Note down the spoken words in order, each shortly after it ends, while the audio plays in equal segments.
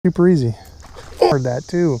Super easy. Heard that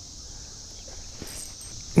too.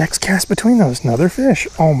 Next cast between those, another fish.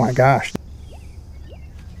 Oh my gosh.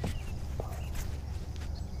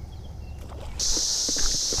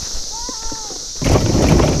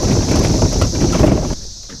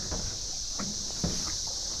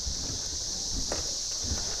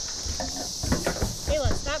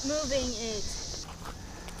 Stop moving it.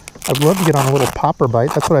 I'd love to get on a little popper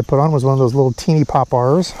bite. That's what I put on, was one of those little teeny pop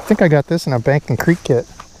R's. I think I got this in a Bank and Creek kit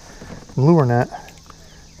from Lure Net.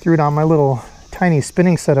 Threw it on my little tiny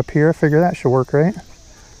spinning setup here. I figure that should work, right?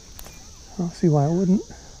 I don't see why it wouldn't.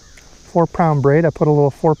 4-pound braid. I put a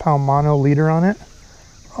little 4-pound mono leader on it.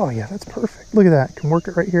 Oh yeah, that's perfect. Look at that. Can work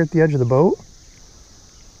it right here at the edge of the boat.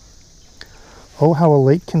 Oh, how a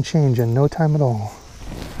lake can change in no time at all.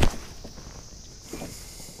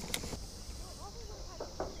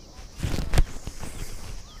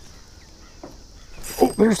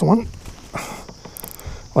 Oh, there's one.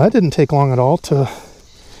 Well, that didn't take long at all to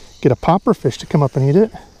get a popper fish to come up and eat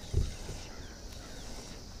it.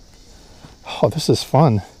 Oh, this is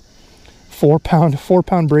fun.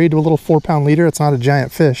 4-pound braid to a little 4-pound leader. It's not a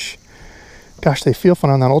giant fish. Gosh, they feel fun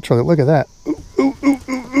on that ultralight. Look at that. Ooh, ooh, ooh,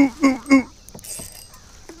 ooh, ooh, ooh,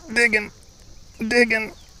 ooh.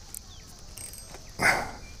 Digging.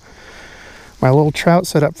 My little trout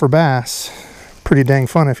set up for bass. Pretty dang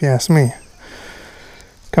fun if you ask me.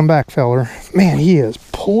 Come back, feller. Man, he is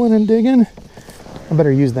pulling and digging. I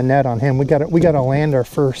better use the net on him. We gotta land our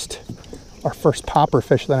first popper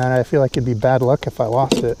fish of the night. I feel like it'd be bad luck if I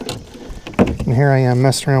lost it. And here I am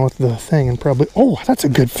messing around with the thing and probably, oh, that's a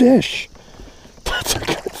good fish. That's a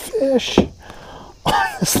good fish.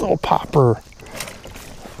 Oh, this little popper.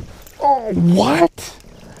 Oh, what?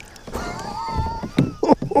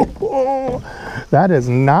 That is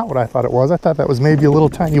not what I thought it was. I thought that was maybe a little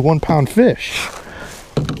tiny 1-pound fish.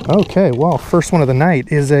 Okay, well, first one of the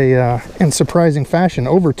night is a, in surprising fashion,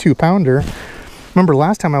 over 2-pounder. Remember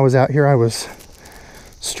last time I was out here, I was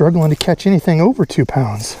struggling to catch anything over 2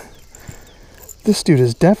 pounds. This dude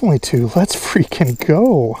is definitely 2. Let's freaking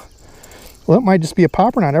go. Well, it might just be a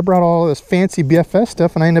popper night. I brought all this fancy BFS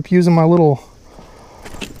stuff and I end up using my little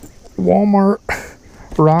Walmart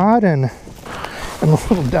rod and the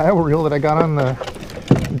little dial reel that I got on the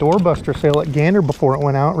doorbuster sale at Gander before it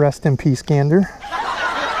went out. Rest in peace, Gander.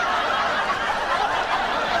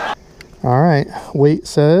 All right, weight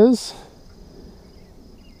says,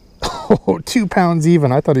 oh, 2 pounds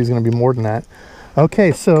even. I thought he was gonna be more than that.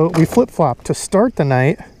 Okay, so we flip-flop to start the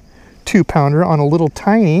night, 2-pounder on a little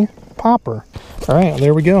tiny popper. All right,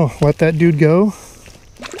 there we go. Let that dude go.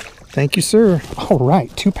 Thank you, sir. All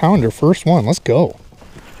right, 2-pounder, first one, let's go.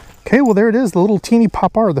 Okay, well, there it is, the little teeny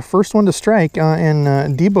popper, the first one to strike in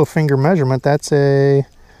Debo finger measurement. That's a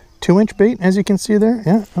 2-inch bait, as you can see there.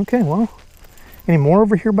 Yeah, okay, well. Any more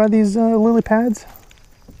over here by these lily pads?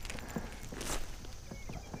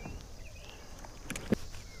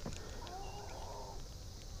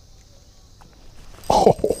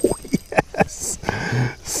 Oh,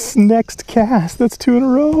 yes. Next cast. That's 2 in a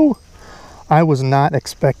row. I was not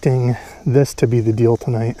expecting this to be the deal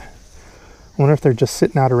tonight. I wonder if they're just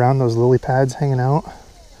sitting out around those lily pads hanging out.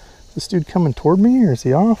 Is this dude coming toward me or is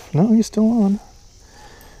he off? No, he's still on.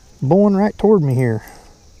 Bowling right toward me here.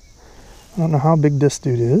 I don't know how big this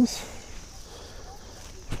dude is.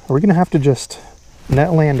 Are we gonna have to just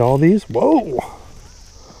net land all these? Whoa!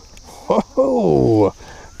 Whoa!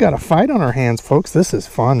 Got a fight on our hands, folks. This is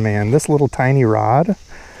fun, man. This little tiny rod,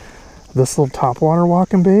 this little topwater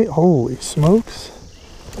walking bait. Holy smokes!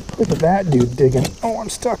 Look at that dude digging. Oh, I'm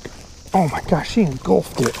stuck. Oh my gosh, he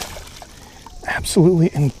engulfed it.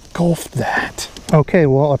 Absolutely engulfed that. Okay,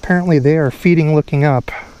 well, apparently they are feeding looking up,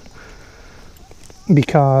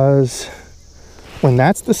 because when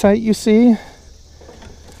that's the sight you see,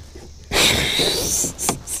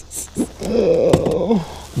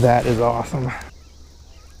 oh, that is awesome.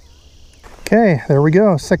 Okay, there we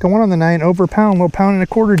go. Second one on the night, over a pound, little 1.25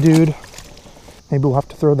 pound dude. Maybe we'll have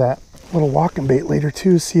to throw that little walking bait later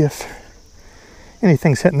too, see if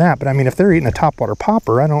anything's hitting that. But I mean, if they're eating a topwater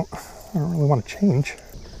popper, I don't really want to change.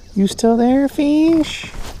 You still there,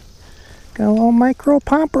 fish? Got a little micro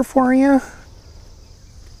popper for you.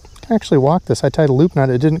 I actually walked this. I tied a loop knot.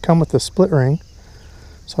 It didn't come with the split ring,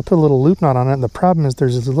 so I put a little loop knot on it. And the problem is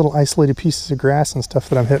there's these little isolated pieces of grass and stuff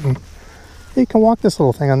that I'm hitting. You can walk this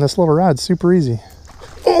little thing on this little rod super easy.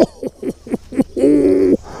 Oh!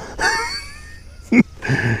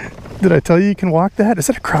 Did I tell you can walk that? Is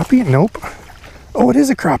that a crappie? Nope. Oh, it is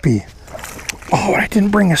a crappie. Oh, I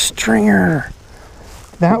didn't bring a stringer.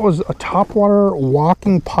 That was a topwater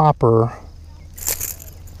walking popper.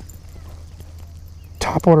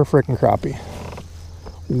 Topwater frickin' crappie.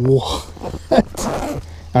 What?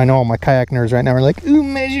 I know all my kayak nerds right now are like, ooh,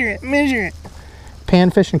 measure it, measure it.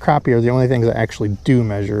 Panfish and crappie are the only things I actually do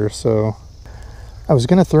measure, so. I was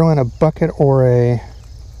gonna throw in a bucket or a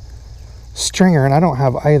stringer, and I don't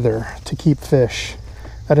have either to keep fish.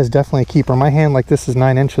 That is definitely a keeper. My hand like this is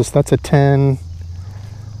 9 inches. That's a 10,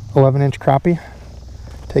 11 inch crappie.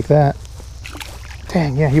 Take that.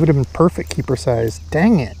 Dang, yeah, he would have been perfect keeper size.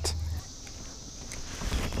 Dang it.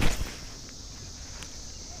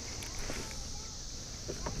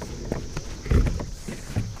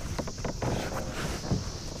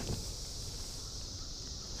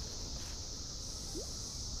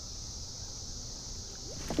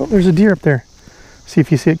 Oh, there's a deer up there. See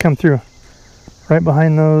if you see it come through. Right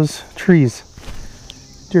behind those trees.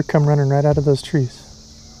 Deer come running right out of those trees.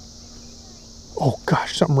 Oh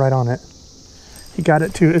gosh, something right on it. He got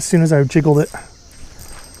it too as soon as I jiggled it.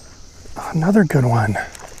 Another good one.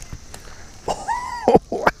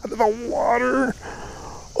 Oh, out of the water.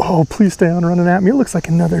 Oh, please stay on running at me. It looks like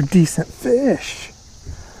another decent fish.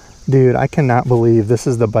 Dude, I cannot believe this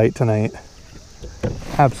is the bite tonight.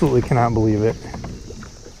 Absolutely cannot believe it.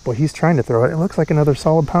 Boy, he's trying to throw it. It looks like another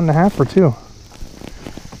solid 1.5 pounds or 2.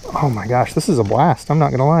 Oh my gosh, this is a blast. I'm not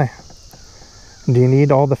gonna lie. Do you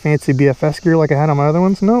need all the fancy BFS gear like I had on my other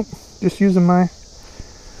ones? Nope. Just using my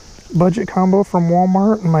budget combo from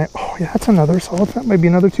Walmart and my, oh yeah, that's another solid, that might be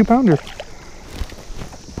another 2 pounder.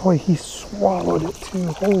 Boy, he swallowed it too.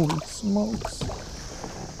 Holy smokes.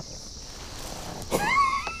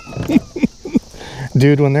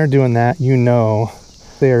 Dude, when they're doing that, you know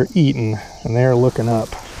they are eating and they are looking up.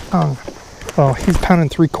 Oh, he's pounding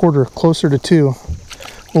 3/4, closer to 2.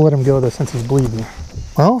 We'll let him go though since he's bleeding.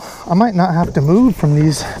 Well, I might not have to move from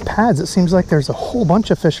these pads. It seems like there's a whole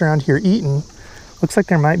bunch of fish around here eating. Looks like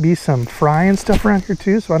there might be some fry and stuff around here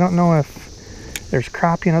too, so I don't know if there's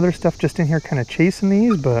crappie and other stuff just in here kind of chasing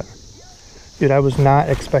these, but dude, I was not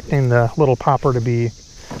expecting the little popper to be,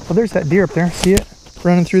 well, there's that deer up there. See it?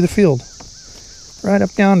 Running through the field. Right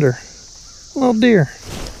up yonder. Little deer.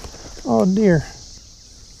 Oh dear.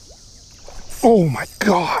 Oh my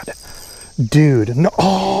God. Dude, no,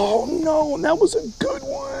 oh no, that was a good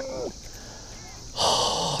one.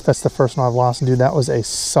 Oh, that's the first one I've lost. Dude, that was a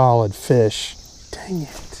solid fish. Dang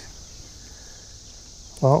it.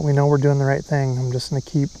 Well, we know we're doing the right thing. I'm just gonna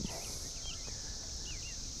keep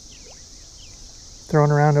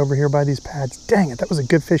throwing around over here by these pads. Dang it, that was a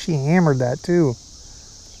good fish. He hammered that too.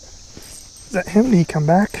 Is that him? Did he come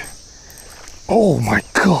back? Oh my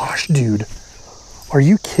gosh, dude. Are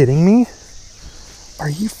you kidding me? Are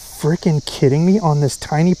you freaking kidding me on this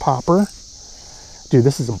tiny popper? Dude,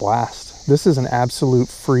 this is a blast. This is an absolute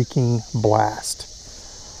freaking blast.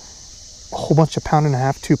 A whole bunch of 1.5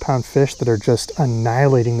 pound, 2 pound fish that are just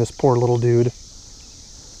annihilating this poor little dude.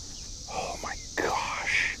 Oh my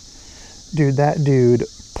gosh. Dude, that dude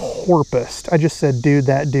porpoised. I just said, dude,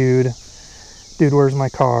 that dude. Dude, where's my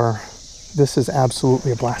car? This is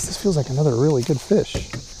absolutely a blast. This feels like another really good fish.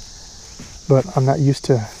 But I'm not used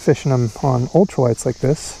to fishing them on ultralights like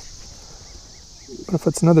this. But if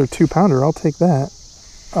it's another 2 pounder, I'll take that.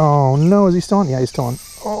 Oh no, is he still on? Yeah, he's still on.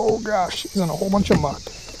 Oh gosh, he's in a whole bunch of muck.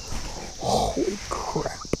 Holy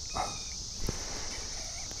crap.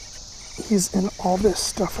 He's in all this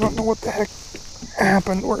stuff. I don't know what the heck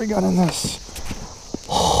happened, where he got in this.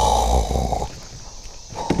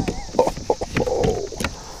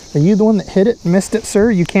 Are you the one that hit it, missed it,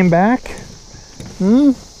 sir? You came back?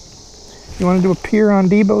 Hmm? You wanted to appear on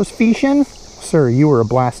Debos Fishing? Sir, you were a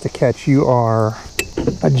blast to catch. You are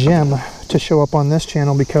a gem to show up on this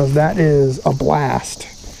channel because that is a blast.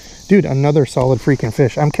 Dude, another solid freaking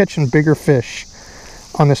fish. I'm catching bigger fish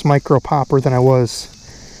on this micro popper than I was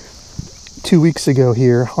 2 weeks ago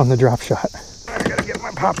here on the drop shot. I gotta get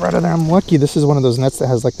my popper out of there. I'm lucky this is one of those nets that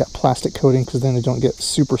has like that plastic coating because then they don't get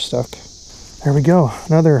super stuck. There we go.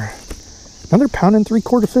 Another 1.75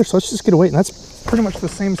 pound fish. So let's just get a weight. And that's pretty much the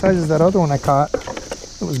same size as that other one I caught.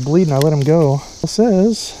 It was bleeding. I let him go. It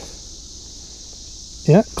says,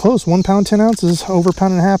 yeah, close. 1 pound, 10 ounces, over 1.5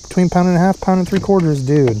 pounds, between 1.5 pounds, 1.75 pounds,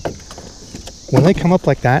 dude. When they come up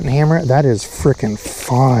like that and hammer it, that is freaking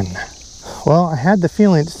fun. Well, I had the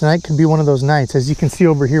feeling tonight could be one of those nights. As you can see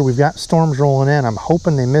over here, we've got storms rolling in. I'm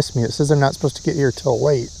hoping they miss me. It says they're not supposed to get here till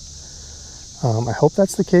late. I hope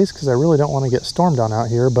that's the case because I really don't want to get stormed on out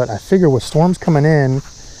here. But I figure with storms coming in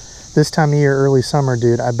this time of year, early summer,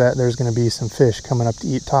 dude, I bet there's going to be some fish coming up to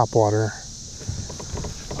eat topwater.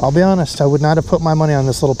 I'll be honest, I would not have put my money on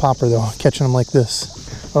this little popper though, catching them like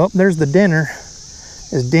this. Oh, there's the dinner.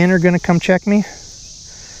 Is Danner going to come check me?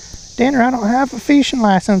 Danner, I don't have a fishing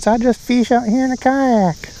license. I just fish out here in a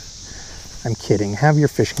kayak. I'm kidding. Have your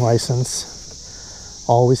fishing license.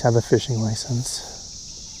 Always have a fishing license.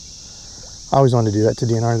 I always wanted to do that to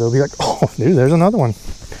DNR. They'll be like, oh, dude, there's another one.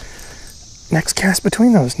 Next cast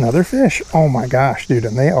between those, another fish. Oh my gosh, dude,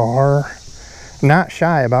 and they are not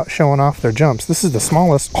shy about showing off their jumps. This is the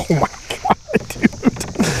smallest. Oh my god, dude.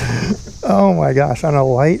 Oh my gosh, on a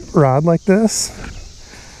light rod like this.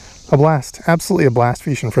 A blast, absolutely a blast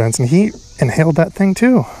fishing, friends. And he inhaled that thing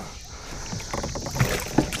too.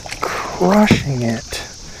 Crushing it.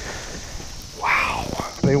 Wow.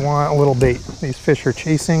 They want a little bait. These fish are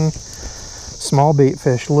chasing small bait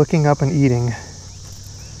fish, looking up and eating.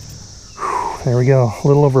 Whew, there we go. A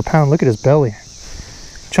little over a pound. Look at his belly.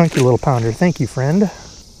 Chunky little pounder. Thank you, friend.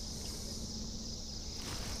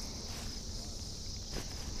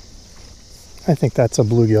 I think that's a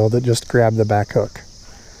bluegill that just grabbed the back hook.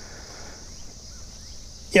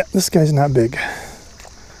 Yeah, this guy's not big.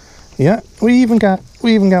 Yeah, we even got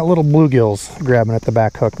little bluegills grabbing at the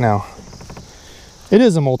back hook now. It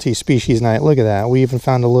is a multi-species night. Look at that. We even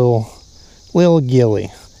found a little gilly.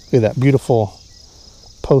 Look at that beautiful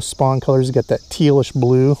post-spawn colors. You got that tealish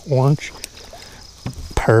blue, orange.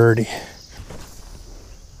 Purdy.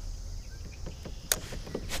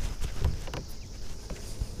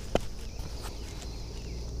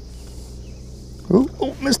 Ooh,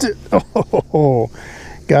 oh, missed it. Oh,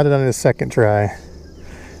 got it on his second try.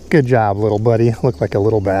 Good job, little buddy. Looked like a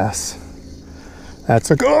little bass.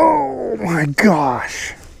 That's a, oh my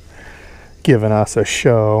gosh. Giving us a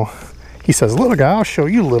show. He says, little guy, I'll show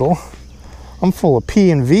you little. I'm full of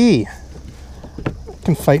P and V.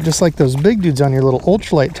 Can fight just like those big dudes on your little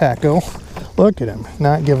ultralight tackle. Look at him,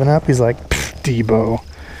 not giving up. He's like, Debo,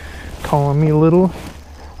 calling me little.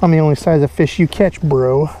 I'm the only size of fish you catch,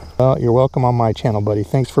 bro. Well, you're welcome on my channel, buddy.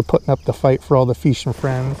 Thanks for putting up the fight for all the fishing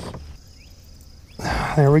friends.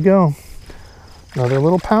 There we go. Another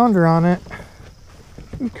little pounder on it.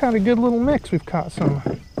 We've got a good little mix. We've caught some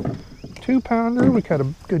 2-pounder. We got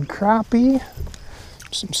a good crappie.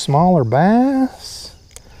 Some smaller bass.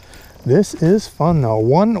 This is fun though.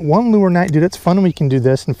 One lure night, dude. It's fun when we can do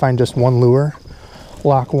this and find just one lure.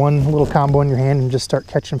 Lock one little combo in your hand and just start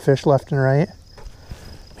catching fish left and right.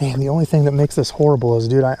 Man, the only thing that makes this horrible is,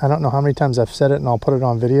 dude, I don't know how many times I've said it and I'll put it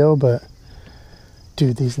on video, but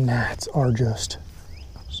dude, these gnats are just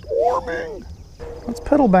swarming. Let's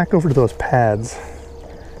pedal back over to those pads.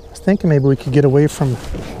 I was thinking maybe we could get away from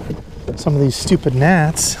some of these stupid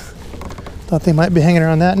gnats. Thought they might be hanging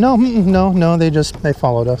around that. No, they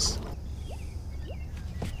followed us.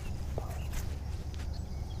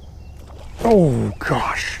 Oh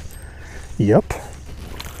gosh. Yep.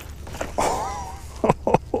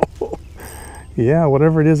 Yeah,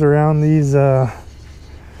 whatever it is around these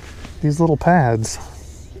little pads,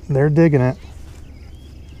 they're digging it.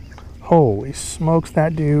 Holy smokes,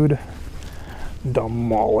 that dude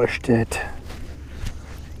demolished it.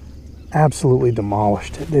 Absolutely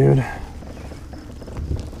demolished it, dude.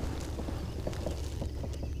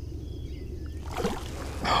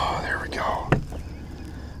 Oh, there we go.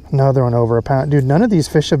 Another one over a pound. Dude, none of these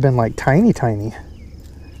fish have been like tiny.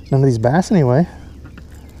 None of these bass anyway.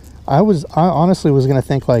 I honestly was gonna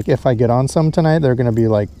think like if I get on some tonight, they're gonna be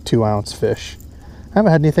like 2-ounce fish. I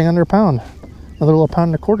haven't had anything under a pound. Another little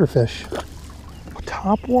 1.25-pound fish.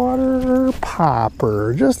 Topwater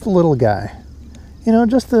popper, just a little guy. You know,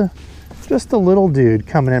 just a little dude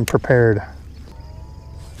coming in prepared.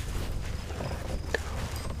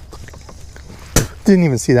 Didn't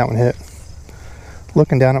even see that one hit.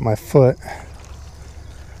 Looking down at my foot.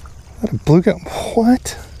 That a bluegill?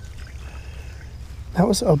 What? That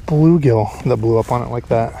was a bluegill that blew up on it like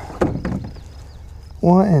that.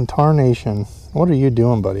 What in tarnation? What are you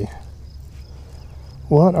doing, buddy?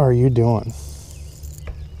 What are you doing?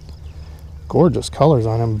 Gorgeous colors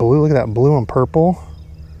on him. Blue, look at that blue and purple.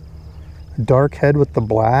 Dark head with the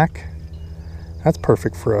black. That's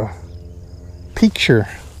perfect for a picture.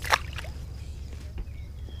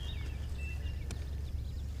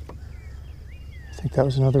 I think that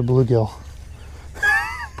was another bluegill.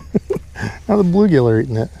 Now the bluegill are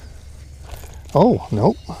eating it. Oh,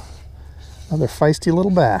 nope. Another feisty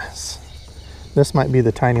little bass. This might be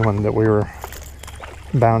the tiny one that we were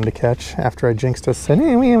bound to catch after I jinxed us. Said,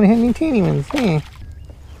 hey, we haven't had any teeny ones. Hey.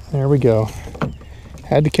 There we go.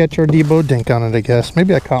 Had to catch our Debo dink on it, I guess.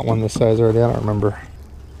 Maybe I caught one this size already. I don't remember.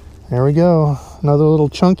 There we go. Another little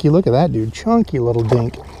chunky. Look at that, dude. Chunky little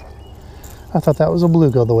dink. I thought that was a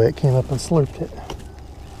bluegill the way it came up and slurped it.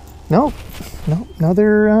 Nope. Nope.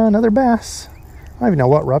 Another bass. I don't even know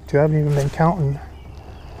what we're up to. I haven't even been counting.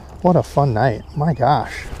 What a fun night. My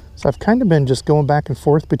gosh. So I've kind of been just going back and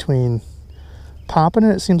forth between popping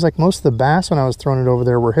it. It seems like most of the bass when I was throwing it over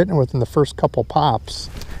there were hitting it within the first couple pops.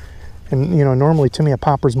 And, you know, normally to me a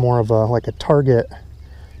popper's more of a, like a target,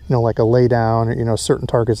 you know, like a lay down, or, you know, certain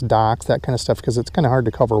targets, docks, that kind of stuff, because it's kind of hard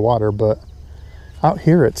to cover water. But out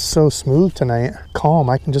here it's so smooth tonight, calm.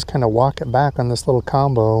 I can just kind of walk it back on this little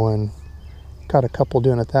combo, and got a couple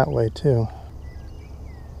doing it that way too.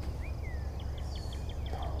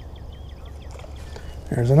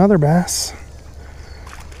 There's another bass.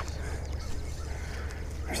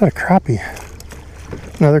 There's that crappie.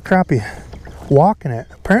 Another crappie. Walking it.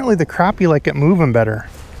 Apparently the crappie like it moving better.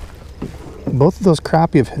 Both of those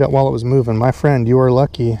crappie have hit it while it was moving. My friend, you are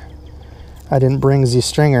lucky I didn't bring the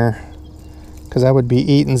stringer, because I would be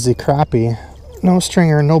eating the crappie. No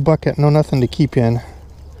stringer, no bucket, no nothing to keep you in. I'm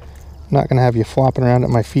not gonna have you flopping around at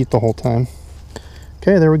my feet the whole time.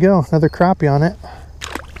 Okay, there we go. Another crappie on it.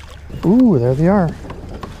 Ooh, there they are.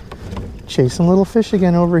 Chasing little fish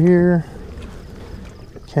again over here.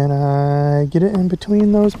 Can I get it in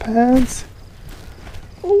between those pads?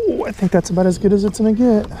 Oh, I think that's about as good as it's gonna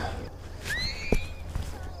get.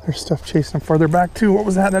 There's stuff chasing farther back too. What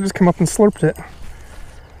was that? That just came up and slurped it.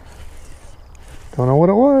 Don't know what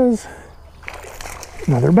it was.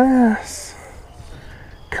 Another bass.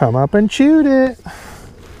 Come up and chewed it.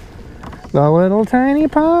 The little tiny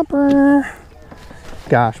popper.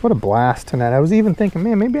 Gosh, what a blast tonight. I was even thinking,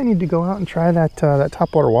 man, maybe I need to go out and try that that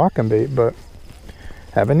topwater walking bait, but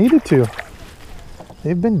haven't needed to.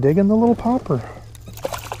 They've been digging the little popper.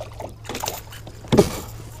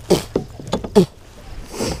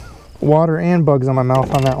 Water and bugs on my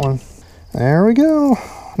mouth on that one. There we go.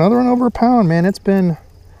 Another one over a pound, man. It's been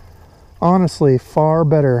honestly far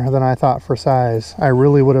better than I thought for size. I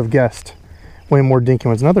really would have guessed way more dinky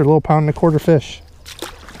ones. Another little 1.25 pound fish.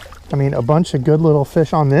 I mean, a bunch of good little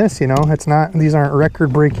fish on this, you know. It's not, these aren't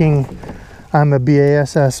record-breaking, I'm a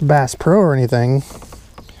BASS Bass Pro or anything.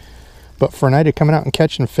 But for a night of coming out and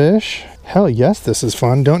catching fish, hell yes, this is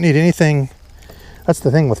fun. Don't need anything. That's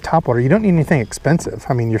the thing with topwater. You don't need anything expensive.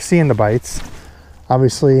 I mean, you're seeing the bites.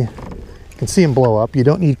 Obviously, you can see them blow up. You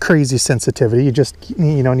don't need crazy sensitivity. You just,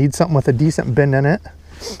 you know, need something with a decent bend in it.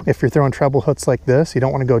 If you're throwing treble hooks like this, you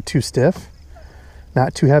don't want to go too stiff.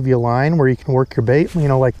 Not too heavy a line where you can work your bait. You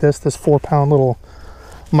know, like this 4-pound little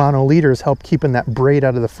mono leaders help keeping that braid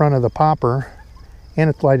out of the front of the popper. And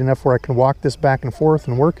it's light enough where I can walk this back and forth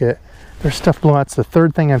and work it. There's stuff blowing. That's the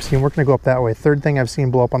third thing I've seen. We're gonna go up that way. Third thing I've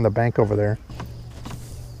seen blow up on the bank over there.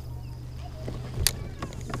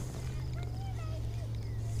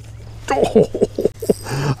 Oh,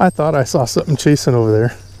 I thought I saw something chasing over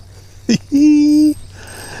there.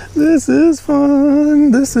 This is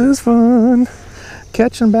fun. This is fun.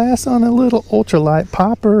 Catching bass on a little ultralight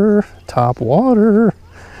popper, top water.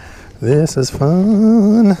 This is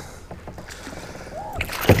fun.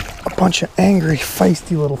 A bunch of angry,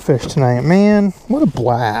 feisty little fish tonight, man. What a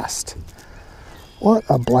blast. What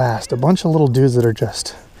a blast. A bunch of little dudes that are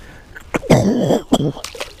just...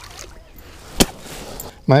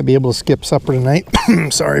 Might be able to skip supper tonight.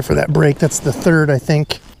 Sorry for that break. That's the third, I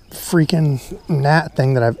think, freaking gnat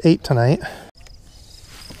thing that I've ate tonight.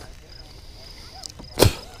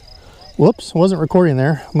 Whoops, wasn't recording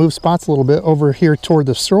there. Moved spots a little bit over here toward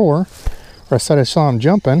the shore where I said I saw him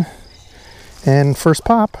jumping. And first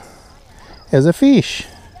pop is a fish.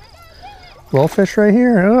 Little fish right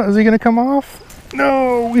here. Oh, is he gonna come off?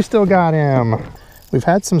 No, we still got him. We've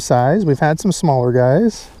had some size, we've had some smaller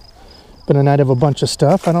guys. Been a night of a bunch of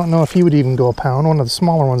stuff. I don't know if he would even go a pound, one of the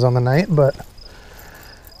smaller ones on the night, but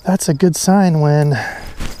that's a good sign when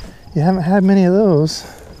you haven't had many of those.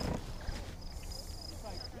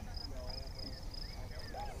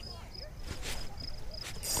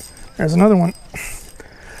 There's another one.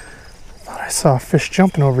 Thought I saw a fish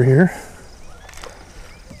jumping over here.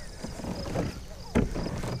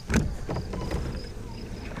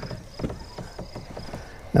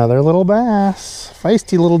 Another little bass.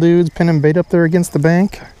 Feisty little dudes pinning bait up there against the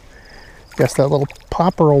bank. Guess that little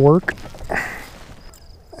popper will work.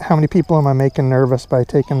 How many people am I making nervous by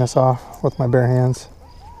taking this off with my bare hands?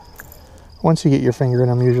 Once you get your finger in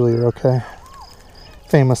them, usually you're okay.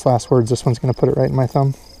 Famous last words. This one's going to put it right in my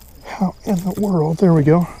thumb. How in the world? There we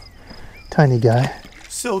go. Tiny guy.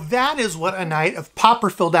 So that is what a night of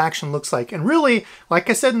popper-filled action looks like. And really, like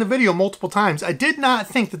I said in the video multiple times, I did not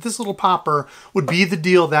think that this little popper would be the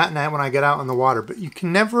deal that night when I get out on the water. But you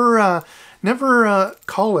can never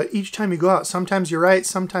call it each time you go out. Sometimes you're right.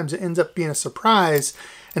 Sometimes it ends up being a surprise.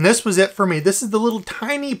 And this was it for me. This is the little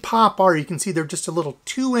tiny popper. You can see they're just a little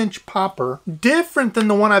 2-inch popper. Different than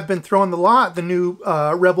the one I've been throwing the lot, the new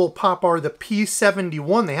Rebel popper, the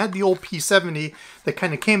P71. They had the old P70 that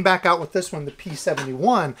kind of came back out with this one, the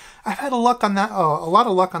P71. I've had a lot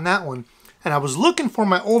of luck on that one. and I was looking for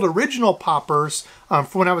my old original poppers from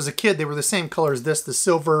when I was a kid. They were the same color as this, the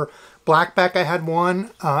silver blackback. I had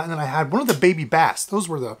one, and then I had one of the baby bass. Those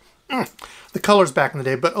were the colors back in the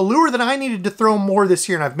day. But a lure that I needed to throw more this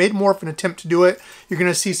year, and I've made more of an attempt to do it. You're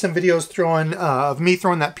going to see some videos of me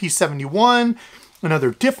throwing that P71,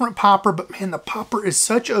 another different popper. But man, the popper is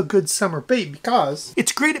such a good summer bait because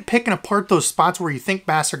it's great at picking apart those spots where you think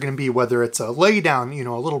bass are going to be, whether it's a laydown, you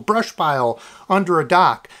know, a little brush pile under a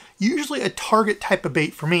dock. Usually a target type of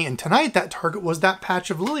bait for me, and tonight that target was that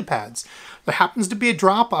patch of lily pads. There happens to be a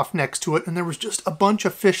drop off next to it, and there was just a bunch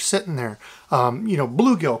of fish sitting there. You know,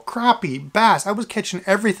 bluegill, crappie, bass. I was catching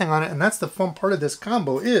everything on it, and that's the fun part of this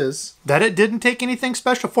combo, is that it didn't take anything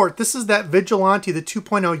special for it. This is that Vigilante, the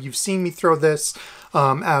 2.0. You've seen me throw this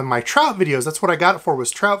on my trout videos. That's what I got it for,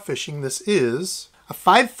 was trout fishing. This is a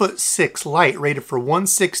 5'6" light rated for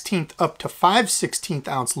 1/16 up to 5/16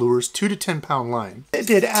 ounce lures, 2 to 10 pound line. It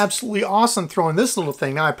did absolutely awesome throwing this little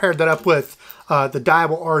thing. Now I paired that up with the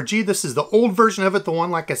Debos RG. This is the old version of it, the one,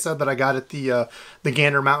 like I said, that I got at the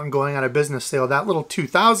Gander Mountain going out of business sale. That little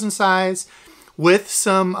 2000 size with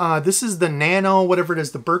some, this is the Nano, whatever it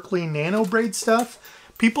is, the Berkley Nano braid stuff.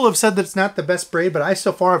 People have said that it's not the best braid, but I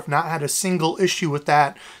so far have not had a single issue with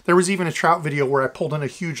that. There was even a trout video where I pulled in a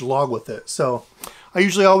huge log with it. So I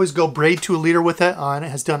usually always go braid to a leader with it, and it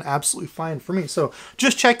has done absolutely fine for me. So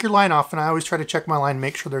just check your line off, and I always try to check my line,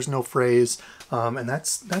 make sure there's no frays, and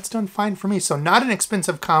that's done fine for me. So not an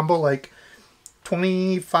expensive combo, like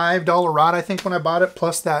 $25 rod I think when I bought it,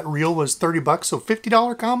 plus that reel was 30 bucks, so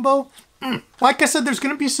 $50 combo. Like I said, there's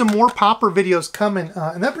going to be some more popper videos coming,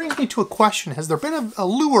 and that brings me to a question. Has there been a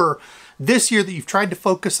lure this year that you've tried to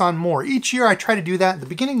focus on more? Each year I try to do that. At the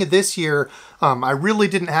beginning of this year, I really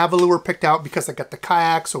didn't have a lure picked out because I got the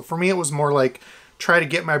kayak, so for me it was more like try to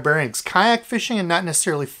get my bearings kayak fishing and not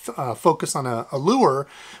necessarily focus on a lure.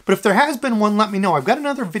 But if there has been one, let me know. I've got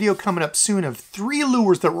another video coming up soon of 3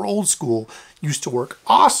 lures that were old school, used to work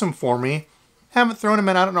awesome for me. Haven't thrown them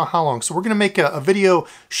in I don't know how long. So we're going to make a video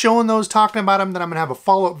showing those, talking about them. Then I'm going to have a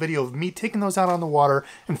follow-up video of me taking those out on the water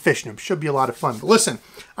and fishing them. Should be a lot of fun. But listen,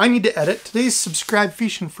 I need to edit. Today's subscribed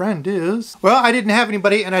fishing friend is, well, I didn't have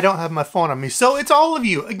anybody and I don't have my phone on me. So it's all of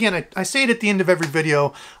you. Again, I say it at the end of every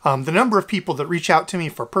video. The number of people that reach out to me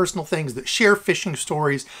for personal things, that share fishing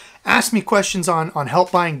stories, ask me questions on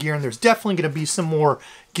help buying gear, and there's definitely going to be some more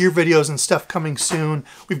gear videos and stuff coming soon.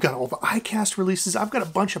 We've got all the iCast releases. I've got a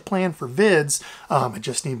bunch of planned for vids. I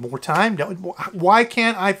just need more time. Why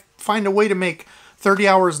can't I find a way to make 30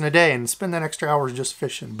 hours in a day and spend that extra hours just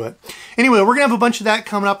fishing? But anyway, we're gonna have a bunch of that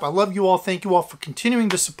coming up. I love you all. Thank you all for continuing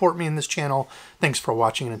to support me in this channel. Thanks for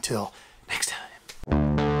watching, and until